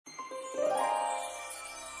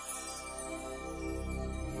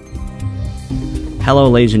Hello,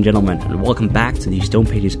 ladies and gentlemen, and welcome back to the Stone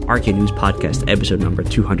Pages Arcade News Podcast, episode number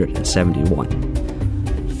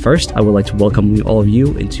 271. First, I would like to welcome all of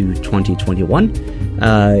you into 2021.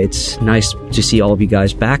 It's nice to see all of you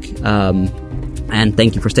guys back, and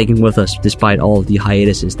thank you for sticking with us despite all of the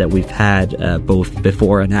hiatuses that we've had both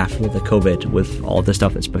before and after the COVID, with all the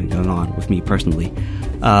stuff that's been going on with me personally,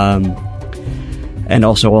 and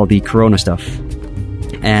also all the Corona stuff.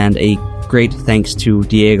 And a great thanks to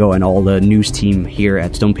Diego and all the news team here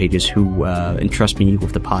at Stone Pages who entrust me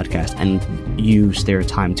with the podcast and use their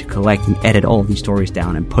time to collect and edit all of these stories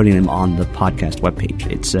down and putting them on the podcast webpage.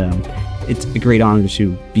 It's a great honor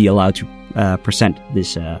to be allowed to present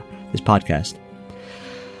this podcast.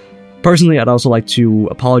 Personally, I'd also like to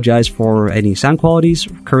apologize for any sound qualities.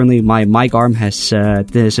 Currently, my mic arm has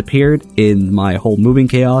disappeared in my whole moving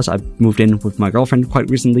chaos. I've moved in with my girlfriend quite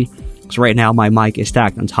recently. So right now, my mic is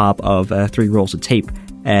stacked on top of 3 rolls of tape,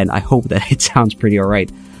 and I hope that it sounds pretty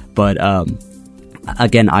alright. But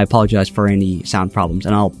again, I apologize for any sound problems,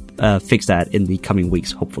 and I'll fix that in the coming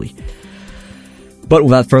weeks, hopefully. But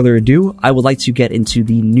without further ado, I would like to get into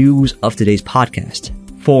the news of today's podcast.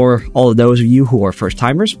 For all of those of you who are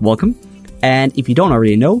first-timers, welcome. And if you don't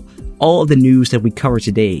already know, all of the news that we cover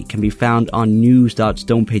today can be found on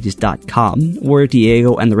news.stonepages.com, where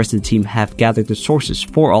Diego and the rest of the team have gathered the sources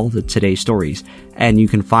for all of today's stories, and you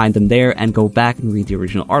can find them there and go back and read the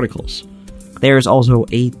original articles. There's also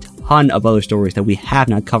a ton of other stories that we have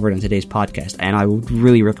not covered on today's podcast, and I would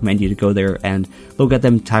really recommend you to go there and look at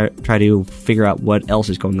them, try to figure out what else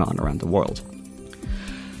is going on around the world.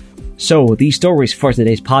 So, these stories for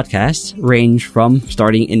today's podcast range from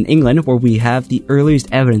starting in England, where we have the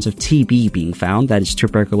earliest evidence of TB being found, that is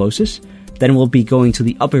tuberculosis. Then we'll be going to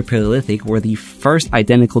the Upper Paleolithic, where the first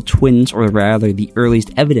identical twins, or rather the earliest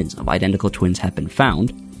evidence of identical twins, have been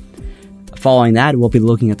found. Following that, we'll be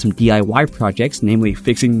looking at some DIY projects, namely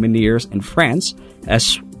fixing menhirs in France,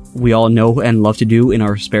 as we all know and love to do in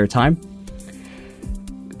our spare time.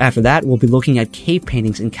 After that, we'll be looking at cave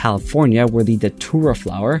paintings in California, where the datura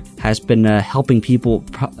flower has been helping people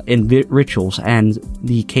in rituals, and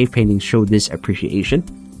the cave paintings show this appreciation.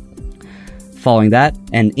 Following that,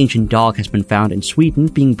 an ancient dog has been found in Sweden,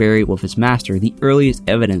 being buried with its master, the earliest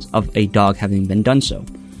evidence of a dog having been done so.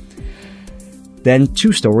 Then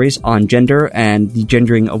 2 stories on gender and the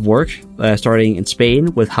gendering of work, starting in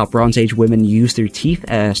Spain with how Bronze Age women used their teeth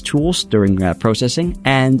as tools during processing,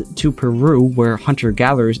 and to Peru, where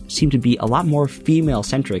hunter-gatherers seem to be a lot more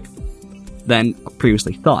female-centric than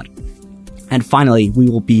previously thought. And finally, we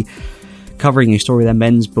will be covering a story that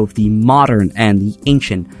mends both the modern and the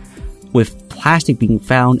ancient, with plastic being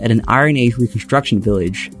found at an Iron Age reconstruction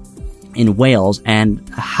village in Wales, and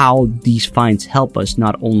how these finds help us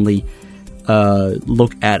not only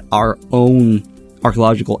look at our own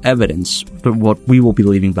archaeological evidence, but what we will be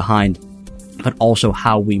leaving behind, but also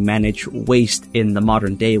how we manage waste in the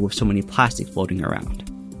modern day with so many plastics floating around.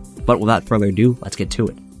 But without further ado, let's get to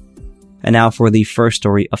it. And now for the first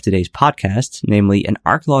story of today's podcast, namely an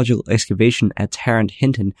archaeological excavation at Tarrant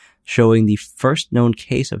Hinton showing the first known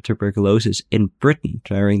case of tuberculosis in Britain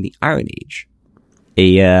during the Iron Age.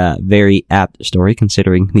 A very apt story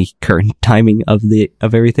considering the current timing of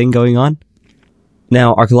everything going on.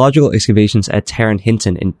 Now, archaeological excavations at Tarrant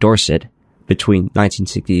Hinton in Dorset between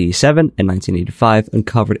 1967 and 1985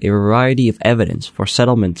 uncovered a variety of evidence for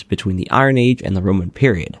settlements between the Iron Age and the Roman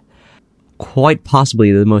period. Quite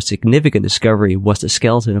possibly the most significant discovery was the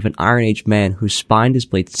skeleton of an Iron Age man whose spine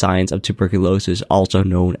displayed signs of tuberculosis, also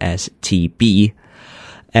known as TB,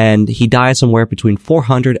 and he died somewhere between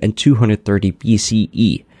 400 and 230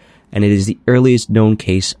 BCE, and it is the earliest known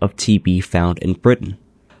case of TB found in Britain.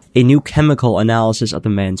 A new chemical analysis of the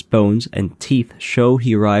man's bones and teeth show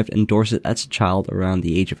he arrived in Dorset as a child around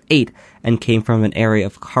the age of 8 and came from an area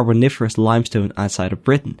of Carboniferous limestone outside of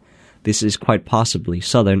Britain. This is quite possibly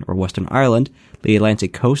southern or western Ireland, the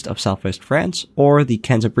Atlantic coast of southwest France, or the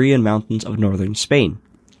Cantabrian mountains of northern Spain.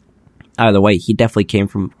 Either way, he definitely came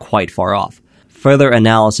from quite far off. Further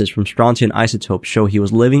analysis from strontium isotopes show he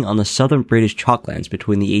was living on the southern British chalklands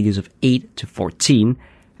between the ages of 8 to 14,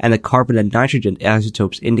 and the carbon and nitrogen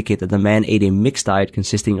isotopes indicate that the man ate a mixed diet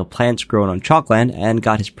consisting of plants grown on chalkland and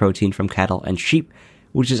got his protein from cattle and sheep,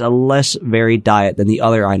 which is a less varied diet than the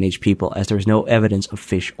other Iron Age people, as there is no evidence of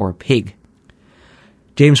fish or pig.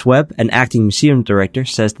 James Webb, an acting museum director,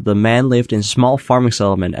 says that the man lived in a small farming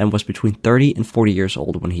settlement and was between 30 and 40 years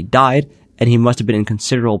old when he died, and he must have been in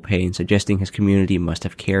considerable pain, suggesting his community must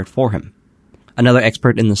have cared for him. Another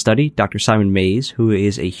expert in the study, Dr. Simon Mays, who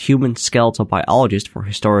is a human skeletal biologist for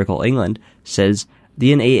Historical England, says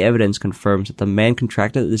DNA evidence confirms that the man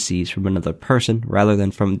contracted the disease from another person rather than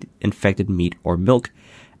from infected meat or milk,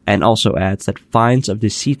 and also adds that finds of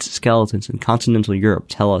deceased skeletons in continental Europe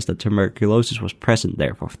tell us that tuberculosis was present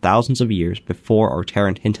there for thousands of years before our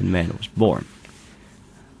Tarrant Hinton man was born.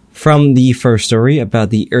 From the first story about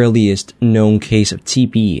the earliest known case of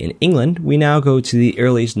TB in England, we now go to the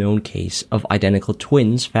earliest known case of identical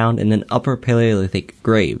twins found in an Upper Paleolithic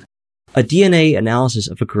grave. A DNA analysis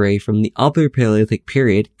of a grave from the Upper Paleolithic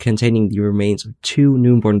period containing the remains of 2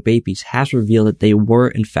 newborn babies has revealed that they were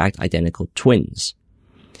in fact identical twins.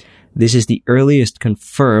 This is the earliest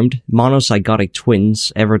confirmed monozygotic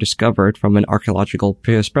twins ever discovered from an archaeological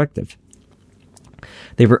perspective.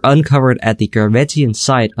 They were uncovered at the Gravettian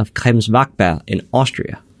site of Krems-Wackberg in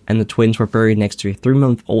Austria, and the twins were buried next to a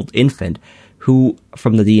 3-month-old infant who,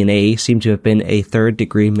 from the DNA, seemed to have been a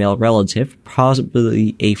third-degree male relative,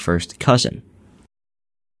 possibly a first cousin.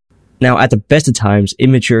 Now, at the best of times,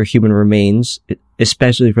 immature human remains,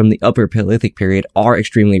 especially from the Upper Paleolithic period, are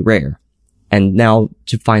extremely rare. And now,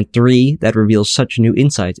 to find 3 that reveal such new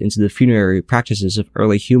insights into the funerary practices of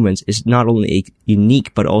early humans is not only a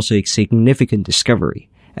unique, but also a significant discovery,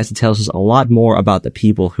 as it tells us a lot more about the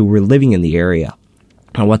people who were living in the area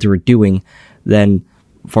and what they were doing than,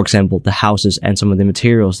 for example, the houses and some of the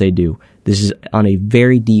materials they do. This is on a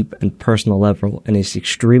very deep and personal level, and it's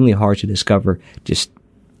extremely hard to discover just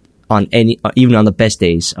on even on the best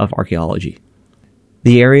days of archaeology.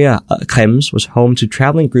 The area, Krems, was home to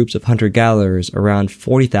traveling groups of hunter-gatherers around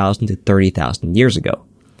 40,000 to 30,000 years ago.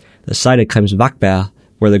 The site at Krems-Wackberg,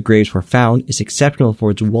 where the graves were found, is exceptional for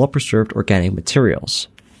its well-preserved organic materials.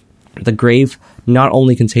 The grave not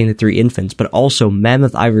only contained the 3 infants, but also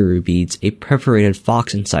mammoth ivory beads, a perforated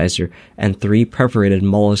fox incisor, and 3 perforated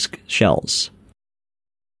mollusk shells.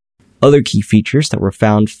 Other key features that were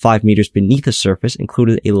found 5 meters beneath the surface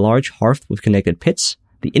included a large hearth with connected pits,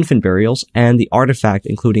 the infant burials, and the artifact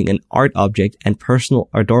including an art object and personal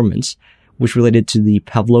adornments, which related to the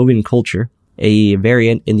Pavlovian culture, a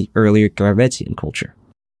variant in the earlier Gravettian culture.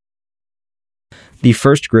 The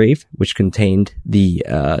first grave, which contained the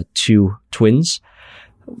 2 twins,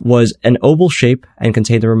 was an oval shape and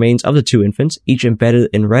contained the remains of the 2 infants, each embedded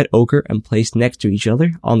in red ochre and placed next to each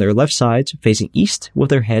other on their left sides facing east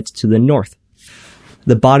with their heads to the north.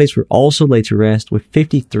 The bodies were also laid to rest with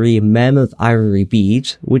 53 mammoth ivory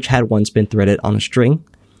beads, which had once been threaded on a string,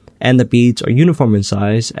 and the beads are uniform in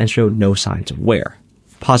size and show no signs of wear,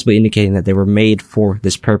 possibly indicating that they were made for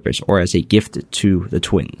this purpose or as a gift to the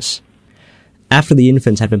twins. After the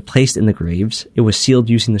infants had been placed in the graves, it was sealed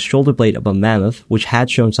using the shoulder blade of a mammoth, which had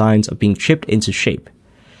shown signs of being chipped into shape.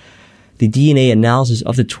 The DNA analysis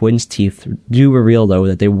of the twins' teeth do reveal, though,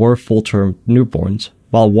 that they were full-term newborns.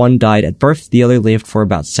 While one died at birth, the other lived for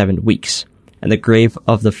about 7 weeks, and the grave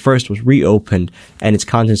of the first was reopened and its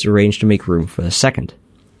contents arranged to make room for the second.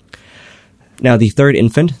 Now, the third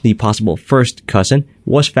infant, the possible first cousin,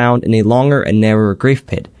 was found in a longer and narrower grave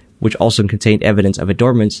pit, which also contained evidence of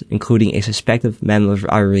adornments, including a suspected mammoth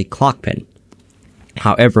ivory clock pin.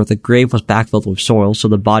 However, the grave was backfilled with soil, so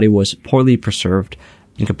the body was poorly preserved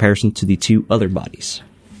in comparison to the 2 other bodies.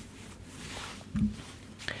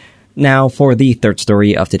 Now, for the third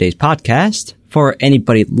story of today's podcast, for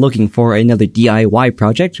anybody looking for another DIY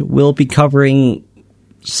project, we'll be covering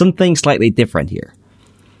something slightly different here.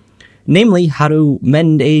 Namely, how to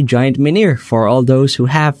mend a giant menhir for all those who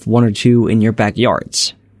have 1 or 2 in your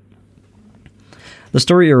backyards. The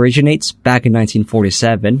story originates back in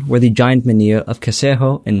 1947, where the giant menhir of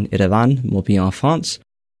Casejo in Erevan, Morbihan, France,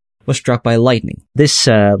 was struck by lightning. This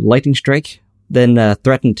lightning strike then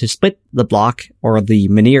threatened to split the block or the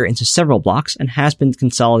menhir into several blocks and has been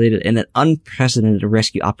consolidated in an unprecedented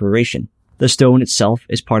rescue operation. The stone itself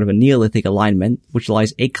is part of a Neolithic alignment which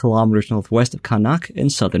lies 8 kilometers northwest of Carnac in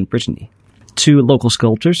southern Brittany. 2 local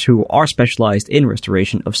sculptors who are specialized in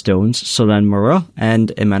restoration of stones, Solène Moreau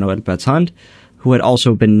and Emmanuel Bertrand, who had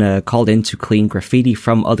also been called in to clean graffiti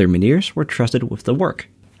from other menhirs, were trusted with the work.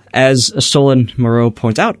 As Solène Moreau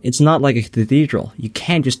points out, it's not like a cathedral. You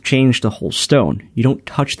can't just change the whole stone. You don't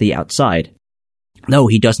touch the outside. No,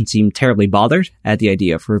 he doesn't seem terribly bothered at the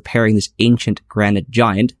idea of repairing this ancient granite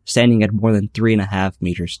giant standing at more than 3.5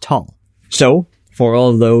 meters tall. So, for all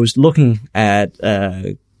of those looking at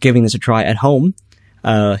giving this a try at home,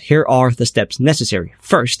 here are the steps necessary.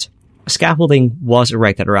 First, scaffolding was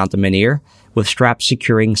erected around the menhir, with straps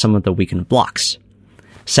securing some of the weakened blocks.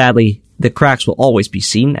 Sadly, the cracks will always be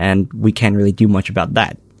seen, and we can't really do much about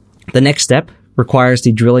that. The next step requires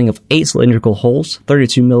the drilling of 8 cylindrical holes,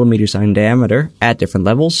 32 millimeters in diameter, at different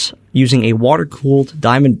levels, using a water-cooled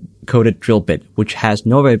diamond coated drill bit, which has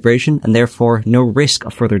no vibration and therefore no risk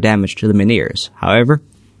of further damage to the menhirs. However,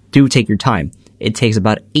 do take your time. It takes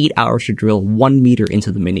about 8 hours to drill 1 meter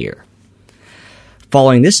into the menhir.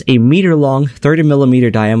 Following this, a meter-long,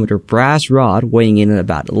 30mm diameter brass rod weighing in at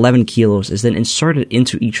about 11 kilos is then inserted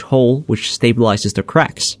into each hole, which stabilizes the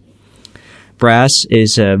cracks. Brass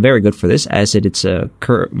is very good for this, as it's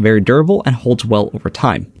very durable and holds well over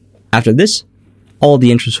time. After this, all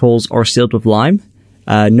the entrance holes are sealed with lime,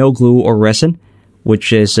 no glue or resin,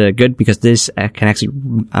 which is good because this can actually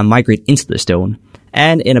migrate into the stone.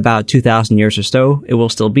 And in about 2,000 years or so, it will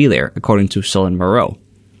still be there, according to Solon Moreau.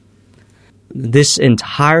 This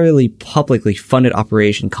entirely publicly funded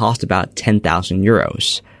operation cost about 10,000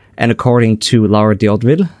 euros. And according to Laura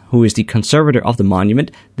Deoldville, who is the conservator of the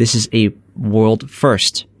monument, this is a world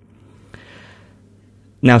first.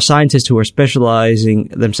 Now, scientists who are specializing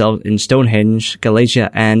themselves in Stonehenge,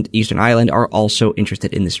 Galatia, and Eastern Ireland are also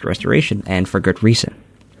interested in this restoration, and for good reason.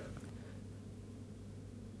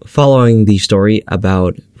 Following the story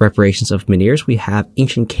about reparations of menhirs, we have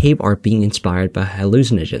ancient cave art being inspired by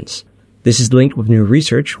hallucinogens. This is linked with new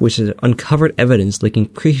research, which has uncovered evidence linking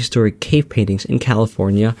prehistoric cave paintings in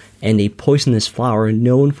California and a poisonous flower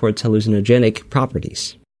known for its hallucinogenic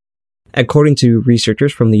properties. According to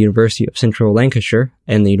researchers from the University of Central Lancashire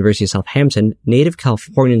and the University of Southampton, native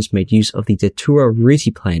Californians made use of the Datura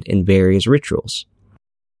riti plant in various rituals.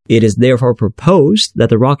 It is therefore proposed that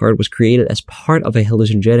the rock art was created as part of a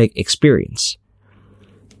hallucinogenic experience.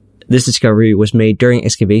 This discovery was made during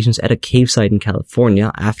excavations at a cave site in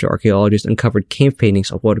California after archaeologists uncovered cave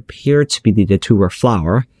paintings of what appeared to be the Datura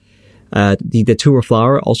flower. The Datura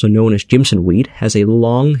flower, also known as Jimson weed, has a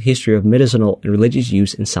long history of medicinal and religious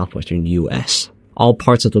use in southwestern U.S. All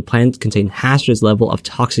parts of the plant contain hazardous level of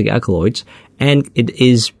toxic alkaloids, and it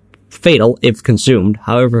is fatal if consumed.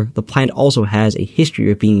 However, the plant also has a history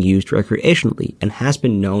of being used recreationally and has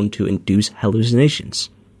been known to induce hallucinations.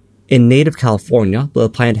 In native California, the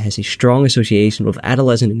plant has a strong association with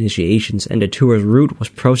adolescent initiations, and Datura's root was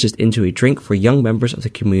processed into a drink for young members of the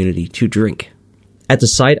community to drink. At the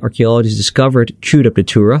site, archaeologists discovered chewed up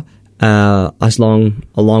Datura,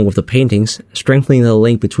 along with the paintings, strengthening the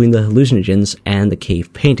link between the hallucinogens and the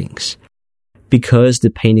cave paintings. Because the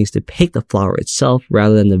paintings depict the flower itself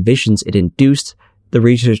rather than the visions it induced, the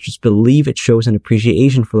researchers believe it shows an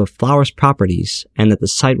appreciation for the flower's properties and that the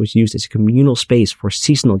site was used as a communal space for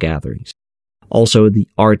seasonal gatherings. Also, the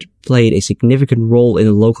art played a significant role in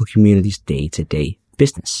the local community's day-to-day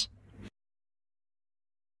business.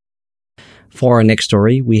 For our next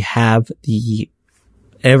story, we have the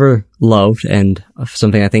ever-loved and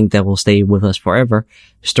something I think that will stay with us forever,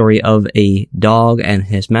 story of a dog and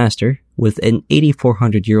his master, with an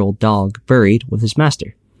 8,400-year-old dog buried with his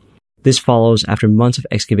master. This follows after months of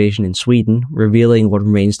excavation in Sweden, revealing what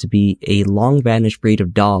remains to be a long-vanished breed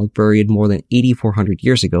of dog buried more than 8,400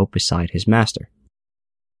 years ago beside his master.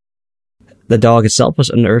 The dog itself was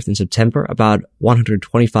unearthed in September, about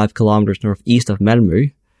 125 kilometers northeast of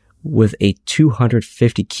Malmö, with a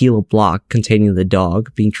 250-kilo block containing the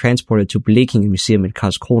dog being transported to Blekinge Museum in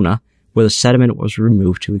Karlskrona, where the sediment was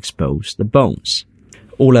removed to expose the bones.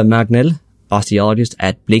 Ola Magnell, osteologist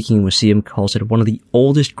at Blekinge Museum, calls it one of the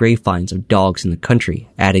oldest grave finds of dogs in the country,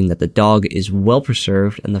 adding that the dog is well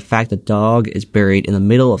preserved and the fact that the dog is buried in the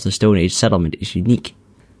middle of the Stone Age settlement is unique.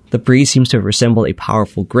 The breed seems to resemble a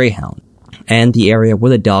powerful greyhound, and the area where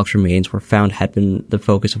the dog's remains were found had been the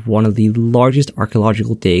focus of one of the largest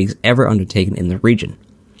archaeological digs ever undertaken in the region.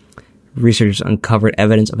 Researchers uncovered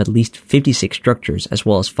evidence of at least 56 structures, as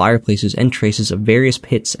well as fireplaces and traces of various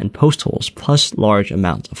pits and post holes, plus large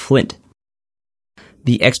amounts of flint.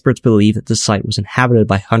 The experts believe that the site was inhabited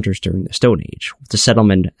by hunters during the Stone Age, with the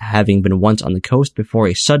settlement having been once on the coast before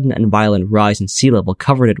a sudden and violent rise in sea level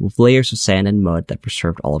covered it with layers of sand and mud that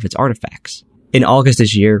preserved all of its artifacts. In August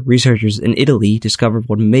this year, researchers in Italy discovered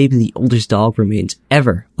what may be the oldest dog remains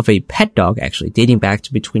ever, of a pet dog actually, dating back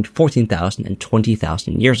to between 14,000 and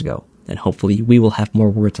 20,000 years ago. And hopefully we will have more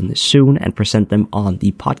words on this soon and present them on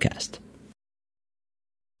the podcast.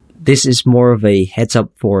 This is more of a heads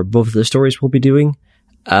up for both of the stories we'll be doing.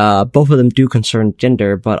 Both of them do concern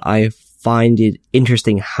gender, but I find it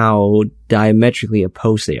interesting how diametrically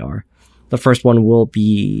opposed they are. The first one we'll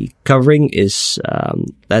be covering is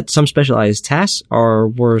that some specialized tasks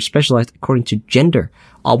were specialized according to gender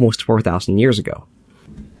almost 4,000 years ago.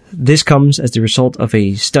 This comes as the result of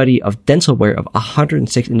a study of dental wear of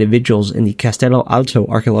 106 individuals in the Castello Alto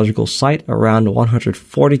archaeological site around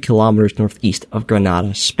 140 kilometers northeast of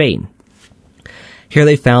Granada, Spain. Here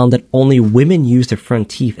they found that only women used their front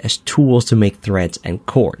teeth as tools to make threads and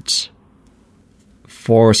cords.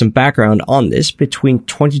 For some background on this, between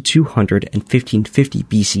 2200 and 1550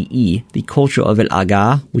 BCE, the culture of El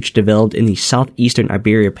Aga, which developed in the southeastern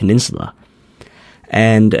Iberia Peninsula,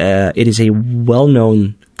 and it is a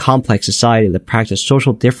well-known complex society that practiced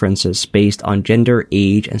social differences based on gender,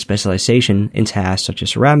 age, and specialization in tasks such as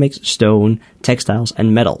ceramics, stone, textiles,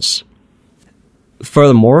 and metals.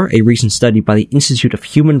 Furthermore, a recent study by the Institute of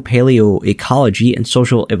Human Paleoecology and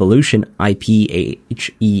Social Evolution,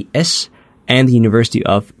 IPHES, and the University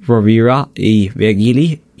of Rovira e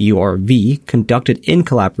Virgili, URV, conducted in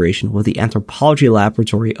collaboration with the Anthropology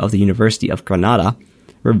Laboratory of the University of Granada,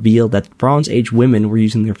 revealed that Bronze Age women were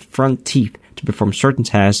using their front teeth to perform certain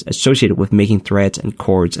tasks associated with making threads and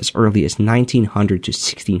cords as early as 1900 to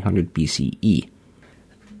 1600 BCE.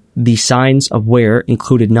 The signs of wear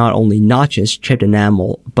included not only notches, chipped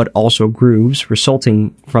enamel, but also grooves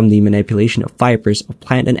resulting from the manipulation of fibers of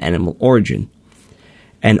plant and animal origin.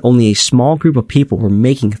 And only a small group of people were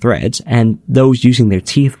making threads, and those using their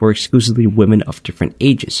teeth were exclusively women of different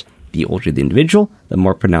ages. The older the individual, the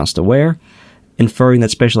more pronounced the wear, inferring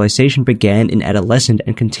that specialization began in adolescence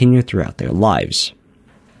and continued throughout their lives.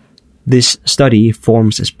 This study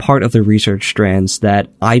forms as part of the research strands that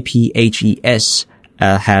IPHES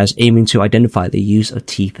has, aiming to identify the use of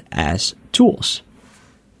teeth as tools.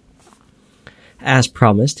 As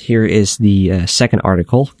promised, here is the second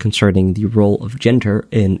article concerning the role of gender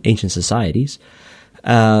in ancient societies.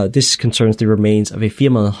 This concerns the remains of a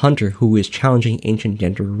female hunter who is challenging ancient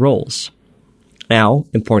gender roles. Now,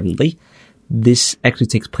 importantly, this actually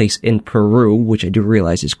takes place in Peru, which I do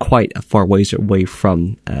realize is quite a far ways away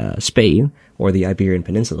from Spain or the Iberian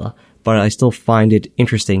Peninsula, but I still find it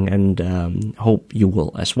interesting and hope you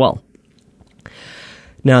will as well.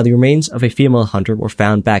 Now, the remains of a female hunter were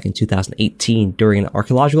found back in 2018 during an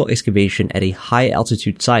archaeological excavation at a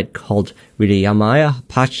high-altitude site called Villamaya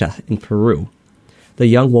Pacha in Peru. The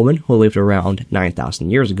young woman, who lived around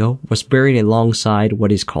 9,000 years ago, was buried alongside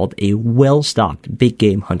what is called a well-stocked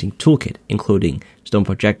big-game hunting toolkit, including stone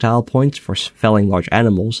projectile points for felling large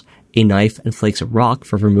animals, a knife and flakes of rock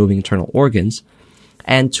for removing internal organs,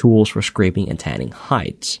 and tools for scraping and tanning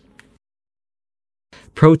hides.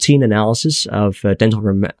 Protein analysis of dental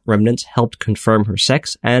remnants helped confirm her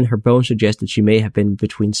sex, and her bones suggest that she may have been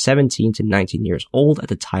between 17 to 19 years old at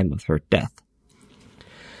the time of her death.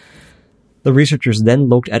 The researchers then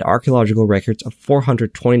looked at archaeological records of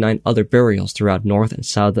 429 other burials throughout North and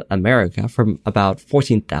South America from about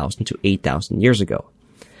 14,000 to 8,000 years ago.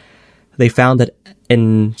 They found that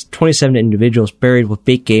in 27 individuals buried with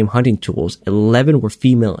big game hunting tools, 11 were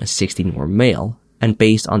female and 16 were male. And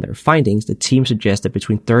based on their findings, the team suggested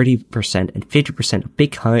between 30% and 50% of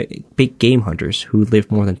big game hunters who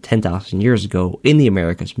lived more than 10,000 years ago in the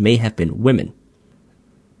Americas may have been women.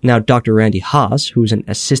 Now, Dr. Randy Haas, who is an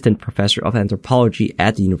assistant professor of anthropology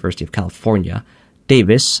at the University of California,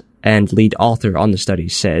 Davis, and lead author on the study,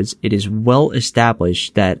 says it is well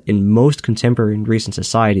established that in most contemporary and recent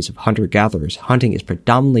societies of hunter-gatherers, hunting is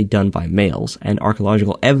predominantly done by males, and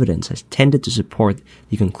archaeological evidence has tended to support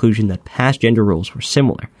the conclusion that past gender roles were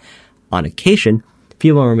similar. On occasion,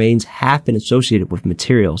 female remains have been associated with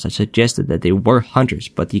materials that suggested that they were hunters,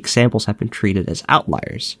 but the examples have been treated as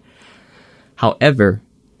outliers. However,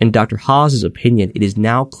 in Dr. Haas's opinion, it is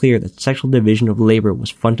now clear that sexual division of labor was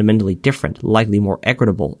fundamentally different, likely more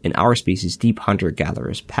equitable in our species' deep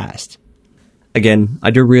hunter-gatherers past. Again, I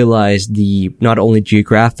do realize the not only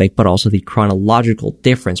geographic but also the chronological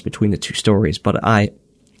difference between the two stories, but I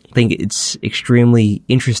think it's extremely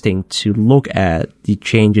interesting to look at the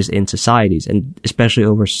changes in societies, and especially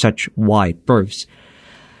over such wide berths.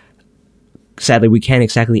 Sadly, we can't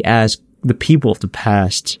exactly ask the people of the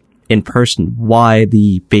past in person why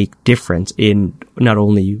the big difference in not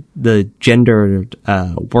only the gendered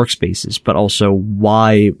workspaces, but also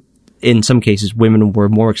why in some cases women were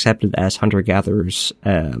more accepted as hunter-gatherers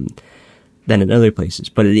than in other places.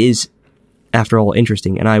 But it is, after all,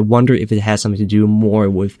 interesting, and I wonder if it has something to do more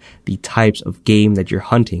with the types of game that you're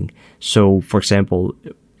hunting. So, for example,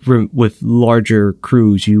 with larger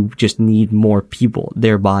crews, you just need more people,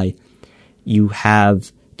 thereby you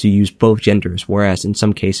have to use both genders, whereas in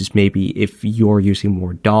some cases, maybe if you're using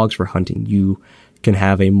more dogs for hunting, you can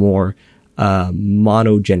have a more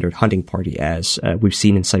mono-gendered hunting party, as we've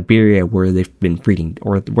seen in Siberia, where they've been breeding,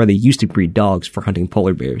 or where they used to breed dogs for hunting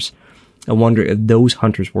polar bears. I wonder if those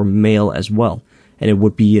hunters were male as well, and it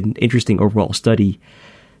would be an interesting overall study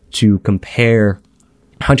to compare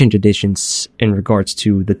hunting traditions in regards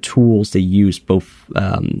to the tools they used, both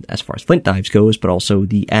as far as flint knives goes, but also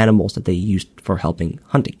the animals that they used for helping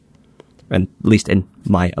hunting, and at least in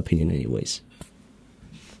my opinion anyways.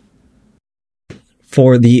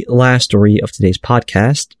 For the last story of today's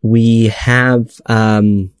podcast, we have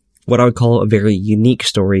what I would call a very unique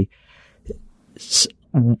story.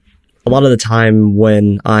 A lot of the time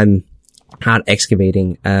when I'm out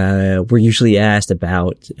excavating, we're usually asked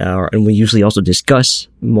about, and we usually also discuss,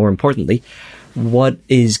 more importantly, what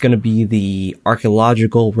is going to be the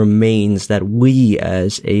archaeological remains that we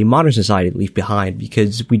as a modern society leave behind,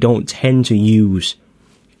 because we don't tend to use,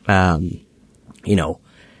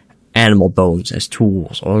 animal bones as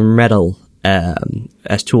tools or metal,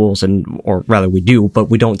 as tools, or rather we do, but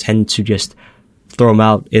we don't tend to just throw them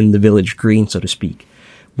out in the village green, so to speak.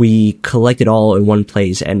 We collect it all in one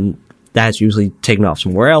place, and that's usually taken off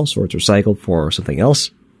somewhere else, or it's recycled for something else.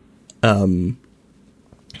 And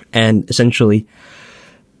essentially,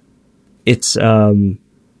 it's a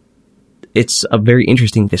very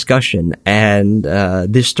interesting discussion, and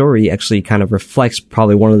this story actually kind of reflects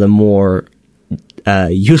probably one of the more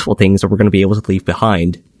useful things that we're going to be able to leave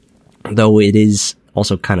behind, though it is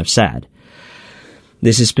also kind of sad.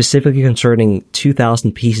 This is specifically concerning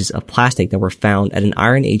 2,000 pieces of plastic that were found at an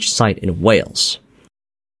Iron Age site in Wales.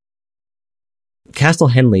 Castle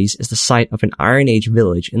Henleys is the site of an Iron Age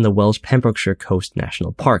village in the Welsh Pembrokeshire Coast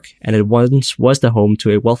National Park, and it once was the home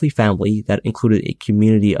to a wealthy family that included a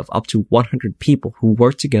community of up to 100 people who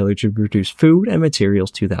worked together to produce food and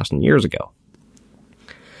materials 2,000 years ago.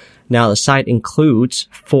 Now, the site includes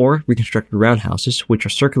 4 reconstructed roundhouses, which are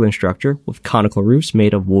circular in structure with conical roofs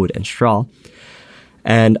made of wood and straw.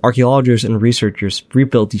 And archaeologists and researchers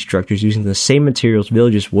rebuilt these structures using the same materials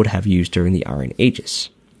villages would have used during the Iron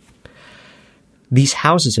Ages. These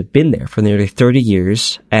houses have been there for nearly 30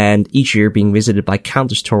 years, and each year being visited by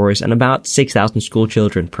countless tourists and about 6,000 school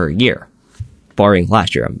children per year. Barring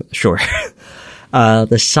last year, I'm sure.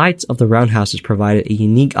 The sites of the roundhouses provided a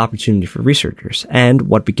unique opportunity for researchers, and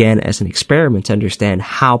what began as an experiment to understand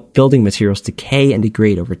how building materials decay and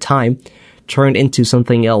degrade over time turned into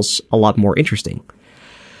something else a lot more interesting.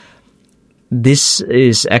 This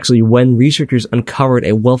is actually when researchers uncovered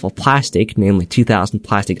a wealth of plastic, namely 2,000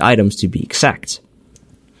 plastic items to be exact.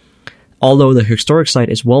 Although the historic site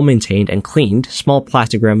is well maintained and cleaned, small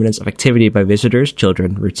plastic remnants of activity by visitors,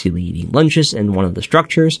 children routinely eating lunches in one of the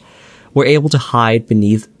structures, were able to hide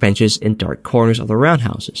beneath benches in dark corners of the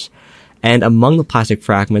roundhouses. And among the plastic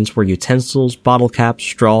fragments were utensils, bottle caps,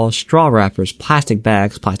 straw wrappers, plastic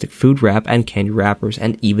bags, plastic food wrap, and candy wrappers,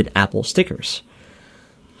 and even apple stickers.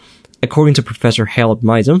 According to Professor Harold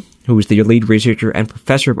Meisem, who is the lead researcher and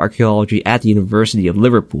professor of archaeology at the University of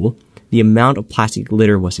Liverpool, the amount of plastic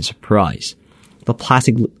litter was a surprise. The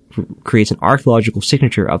plastic creates an archaeological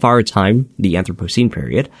signature of our time, the Anthropocene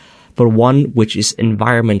period, but one which is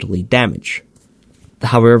environmentally damaged.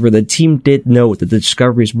 However, the team did note that the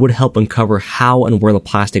discoveries would help uncover how and where the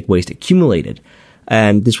plastic waste accumulated,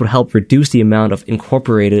 and this would help reduce the amount of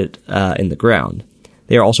incorporated in the ground.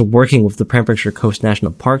 They are also working with the Pembrokeshire Coast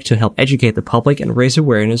National Park to help educate the public and raise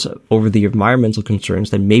awareness over the environmental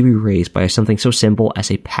concerns that may be raised by something so simple as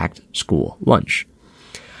a packed school lunch.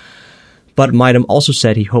 But Meisem also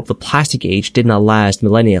said he hoped the plastic age did not last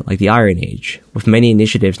millennia like the Iron Age, with many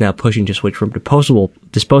initiatives now pushing to switch from disposable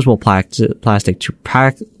plastic to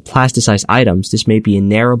plasticized items. This may be a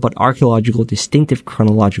narrow but archaeological distinctive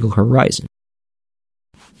chronological horizon.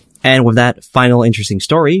 And with that final interesting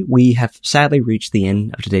story, we have sadly reached the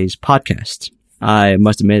end of today's podcast. I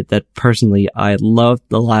must admit that personally, I loved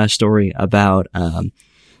the last story about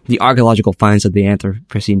the archaeological finds of the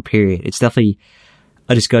Anthropocene period. It's definitely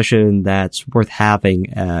a discussion that's worth having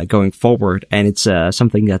going forward, and it's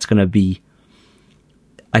something that's going to be,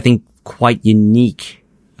 I think, quite unique,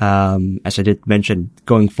 as I did mention,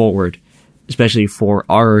 going forward, especially for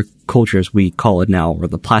our culture, as we call it now, or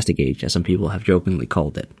the plastic age, as some people have jokingly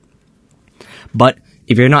called it. But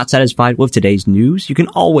if you're not satisfied with today's news, you can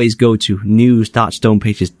always go to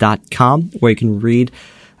news.stonepages.com, where you can read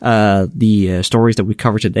the stories that we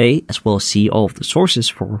cover today, as well as see all of the sources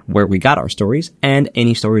for where we got our stories, and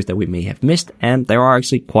any stories that we may have missed, and there are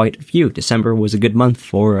actually quite a few. December was a good month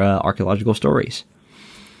for archaeological stories.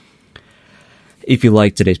 If you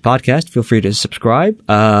like today's podcast, feel free to subscribe.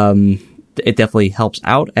 It definitely helps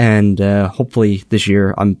out, and hopefully this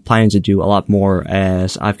year I'm planning to do a lot more,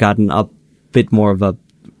 as I've gotten a bit more of a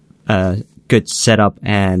good setup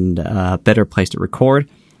and a better place to record,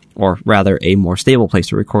 or rather a more stable place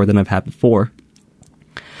to record than I've had before.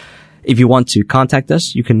 If you want to contact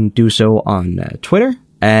us, you can do so on Twitter,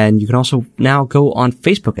 and you can also now go on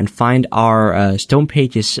Facebook and find our Stone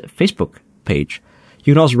Pages Facebook page.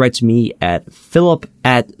 You can also write to me at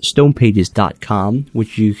philip@stonepages.com,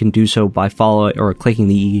 which you can do so by following or clicking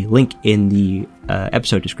the link in the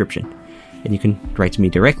episode description. and you can write to me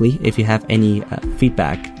directly if you have any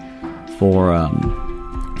feedback for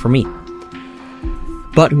me.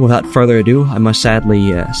 But without further ado, I must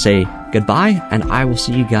sadly say goodbye, and I will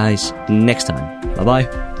see you guys next time.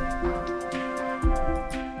 Bye-bye.